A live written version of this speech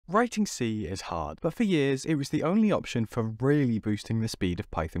Writing C is hard, but for years it was the only option for really boosting the speed of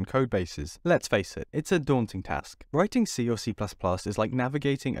Python codebases. Let's face it, it's a daunting task. Writing C or C++ is like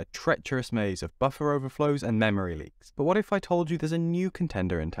navigating a treacherous maze of buffer overflows and memory leaks. But what if I told you there's a new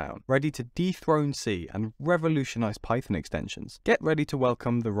contender in town, ready to dethrone C and revolutionize Python extensions? Get ready to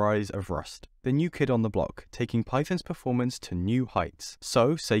welcome the rise of Rust, the new kid on the block, taking Python's performance to new heights.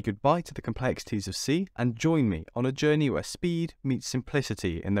 So say goodbye to the complexities of C and join me on a journey where speed meets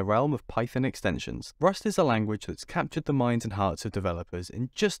simplicity in the realm of Python extensions. Rust is a language that's captured the minds and hearts of developers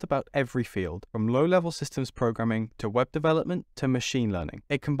in just about every field, from low-level systems programming to web development to machine learning.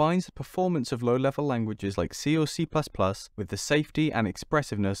 It combines the performance of low-level languages like C or C++ with the safety and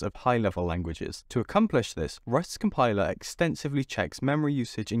expressiveness of high-level languages. To accomplish this, Rust's compiler extensively checks memory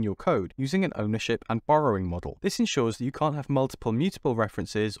usage in your code using an ownership and borrowing model. This ensures that you can't have multiple mutable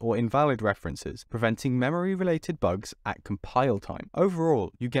references or invalid references, preventing memory-related bugs at compile time.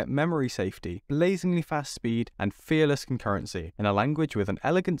 Overall, you get memory safety, blazingly fast speed, and fearless concurrency in a language with an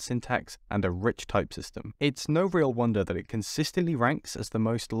elegant syntax and a rich type system. It's no real wonder that it consistently ranks as the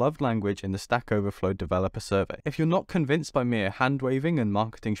most loved language in the Stack Overflow developer survey. If you're not convinced by mere hand-waving and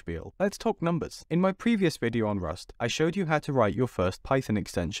marketing spiel, let's talk numbers. In my previous video on Rust, I showed you how to write your first Python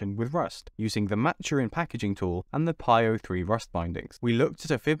extension with Rust, using the Maturin packaging tool and the Pyo3 Rust bindings. We looked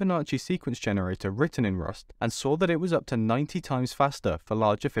at a Fibonacci sequence generator written in Rust and saw that it was up to 90 times faster for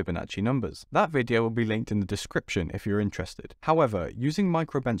larger Fibonacci numbers. That video will be linked in the description if you're interested. However, using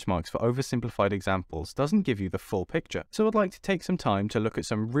micro benchmarks for oversimplified examples doesn't give you the full picture, so I'd like to take some time to look at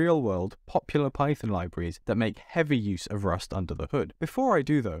some real-world, popular Python libraries that make heavy use of Rust under the hood. Before I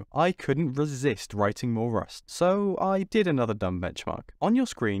do though, I couldn't resist writing more Rust, so I did another dumb benchmark. On your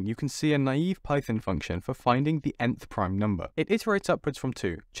screen, you can see a naive Python function for finding the nth prime number. It iterates upwards from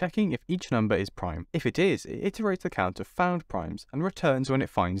 2, checking if each number is prime. If it is, it iterates the count of found primes and returns when it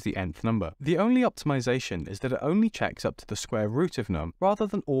finds the nth number. The only optimization is that it only checks up to the square root of num rather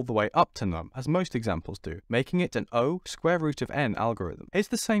than all the way up to num, as most examples do, making it an O square root of n algorithm. It's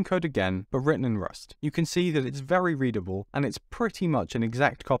the same code again, but written in Rust. You can see that it's very readable, and it's pretty much an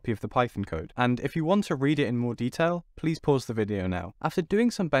exact copy of the Python code. And if you want to read it in more detail, please pause the video now. After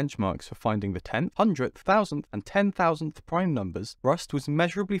doing some benchmarks for finding the 10th, 100th, 1000th, and 10,000th prime numbers, Rust was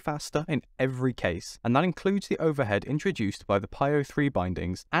measurably faster in every case, and that includes the overhead introduced by the Pyo3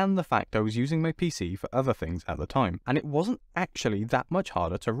 bindings and the fact I was using my PC for other things at the time, and it wasn't actually that much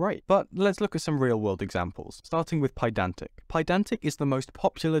harder to write. But let's look at some real-world examples, starting with Pydantic. Pydantic is the most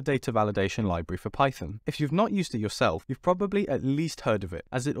popular data validation library for Python. If you've not used it yourself, you've probably at least heard of it,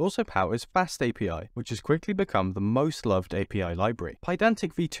 as it also powers Fast API, which has quickly become the most loved API library.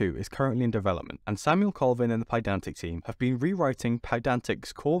 Pydantic v2 is currently in development, and Samuel Colvin and the Pydantic team have been rewriting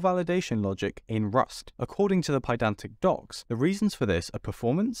Pydantic's core validation logic in Rust. According to the Pydantic docs, the reasons for this are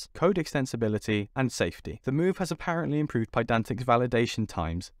performance, code extensibility, and safety. The move has apparently improved Pydantic's validation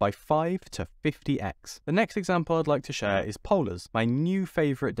times by 5 to 50x. The next example I'd like to share is Polars, my new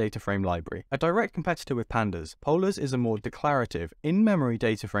favorite data frame library. A direct competitor with Pandas, Polars is a more declarative, in-memory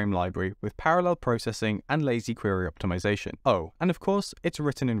data frame library with parallel processing and lazy query optimization. Oh, and of course, it's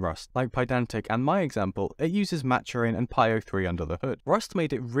written in Rust. Like Pydantic and my example, it uses Maturin and Pyo3 under the hood. Rust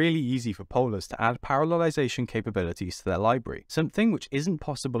made it really easy for Polars to add parallelization capabilities to their library, something which isn't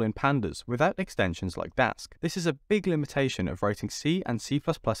possible in Pandas without extensions like Dask. This is a big limitation of writing C and C++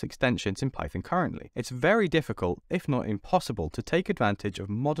 extensions in Python currently. It's very difficult, if not impossible, to take advantage of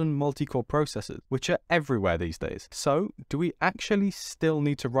modern multi-core processors, which are everywhere these days. So, do we actually still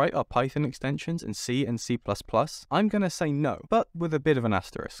need to write our Python extensions in C and C++? I'm gonna say no, but with a bit of an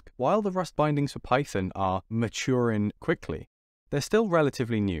asterisk. While the Rust bindings for Python are maturing quickly, they're still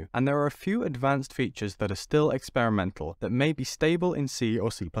relatively new, and there are a few advanced features that are still experimental that may be stable in C or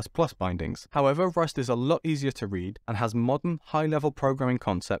C++ bindings. However, Rust is a lot easier to read and has modern, high-level programming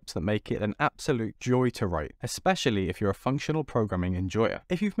concepts that make it an absolute joy to write, especially if you're a functional programming enjoyer.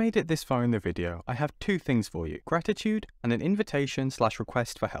 If you've made it this far in the video, I have two things for you: gratitude and an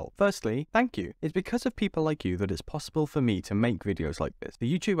invitation/request for help. Firstly, thank you. It's because of people like you that it's possible for me to make videos like this.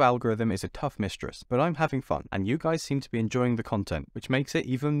 The YouTube algorithm is a tough mistress, but I'm having fun, and you guys seem to be enjoying the content, which makes it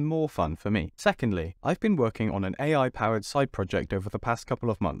even more fun for me. Secondly, I've been working on an AI-powered side project over the past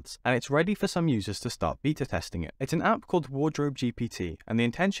couple of months, and it's ready for some users to start beta testing it. It's an app called WardrobeGPT, and the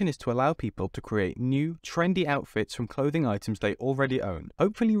intention is to allow people to create new, trendy outfits from clothing items they already own,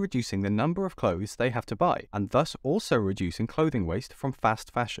 hopefully reducing the number of clothes they have to buy, and thus also reducing clothing waste from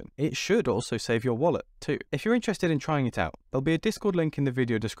fast fashion. It should also save your wallet, too. If you're interested in trying it out, There'll be a Discord link in the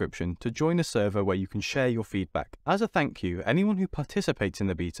video description to join a server where you can share your feedback. As a thank you, anyone who participates in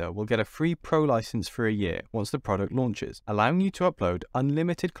the beta will get a free pro license for a year once the product launches, allowing you to upload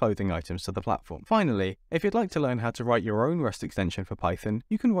unlimited clothing items to the platform. Finally, if you'd like to learn how to write your own Rust extension for Python,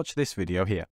 you can watch this video here.